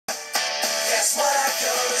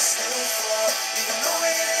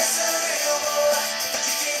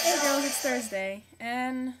Hey girls, it's Thursday,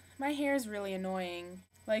 and my hair is really annoying.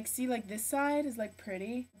 Like, see, like, this side is, like,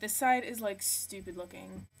 pretty. This side is, like, stupid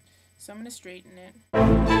looking. So I'm gonna straighten it.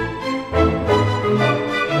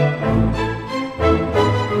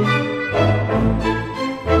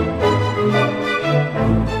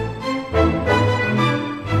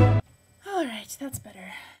 Alright, that's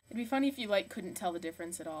better. It'd be funny if you, like, couldn't tell the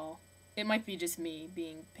difference at all. It might be just me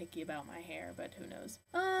being picky about my hair, but who knows.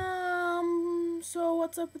 So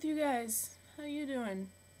what's up with you guys? How you doing?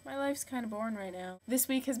 My life's kind of boring right now. This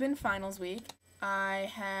week has been finals week. I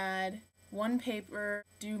had one paper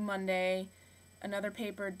due Monday, another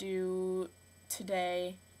paper due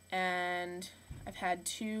today, and I've had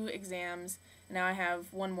 2 exams, and now I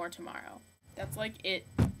have one more tomorrow. That's like it.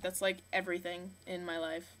 That's like everything in my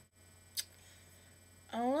life.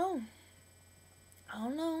 I don't know. I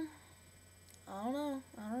don't know. I don't know.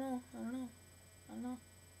 I don't know. I don't know. I don't know.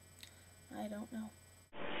 I don't know.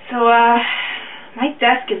 So, my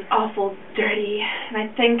desk is awful dirty, and I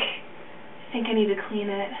think I need to clean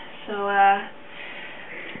it. So,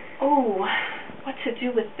 oh, what to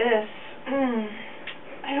do with this?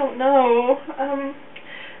 I don't know.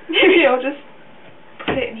 Maybe I'll just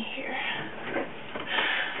put it in here.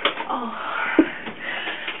 Oh,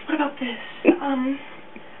 what about this? I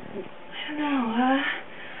don't know,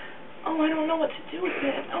 oh, I don't know what to do with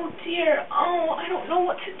it. Oh dear, oh, I don't know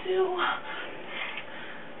what to do.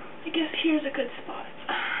 I guess here's a good spot.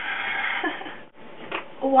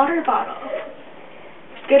 A water bottle.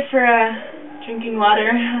 It's good for, drinking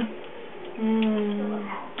water. I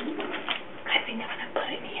think I'm gonna put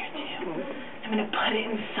it in here too. I'm gonna put it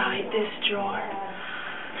inside this drawer.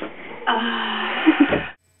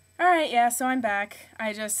 Alright, yeah, so I'm back.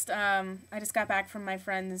 I just got back from my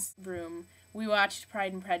friend's room. We watched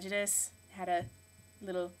Pride and Prejudice, had a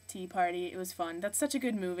little tea party. It was fun. That's such a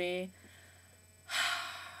good movie.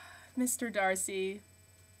 Mr. Darcy.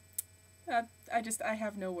 I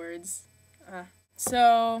have no words.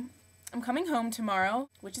 So, I'm coming home tomorrow,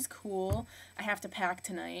 which is cool. I have to pack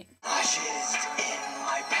tonight.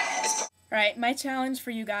 Right, my challenge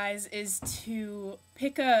for you guys is to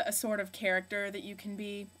pick a sort of character that you can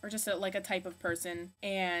be, or just like a type of person,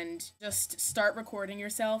 and just start recording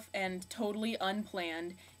yourself and totally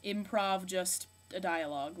unplanned improv just a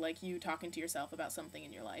dialogue, like you talking to yourself about something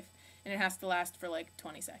in your life. And it has to last for like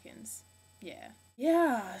 20 seconds. Yeah.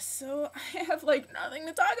 Yeah, so I have like nothing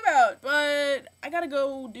to talk about, but I gotta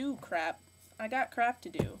go do crap. I got crap to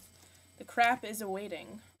do. The crap is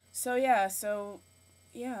awaiting. So yeah.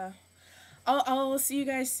 I'll see you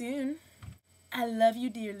guys soon. I love you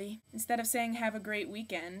dearly. Instead of saying have a great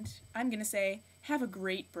weekend, I'm gonna say have a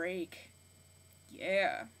great break.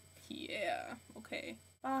 Yeah. Yeah. Okay.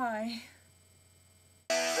 Bye.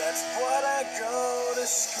 That's what I go to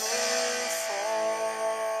school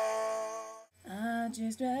for. I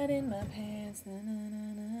just ride in my pants. Na, na,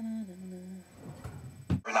 na, na, na,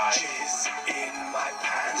 na. Jizz in my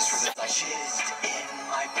pants. Jizz in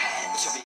my pants.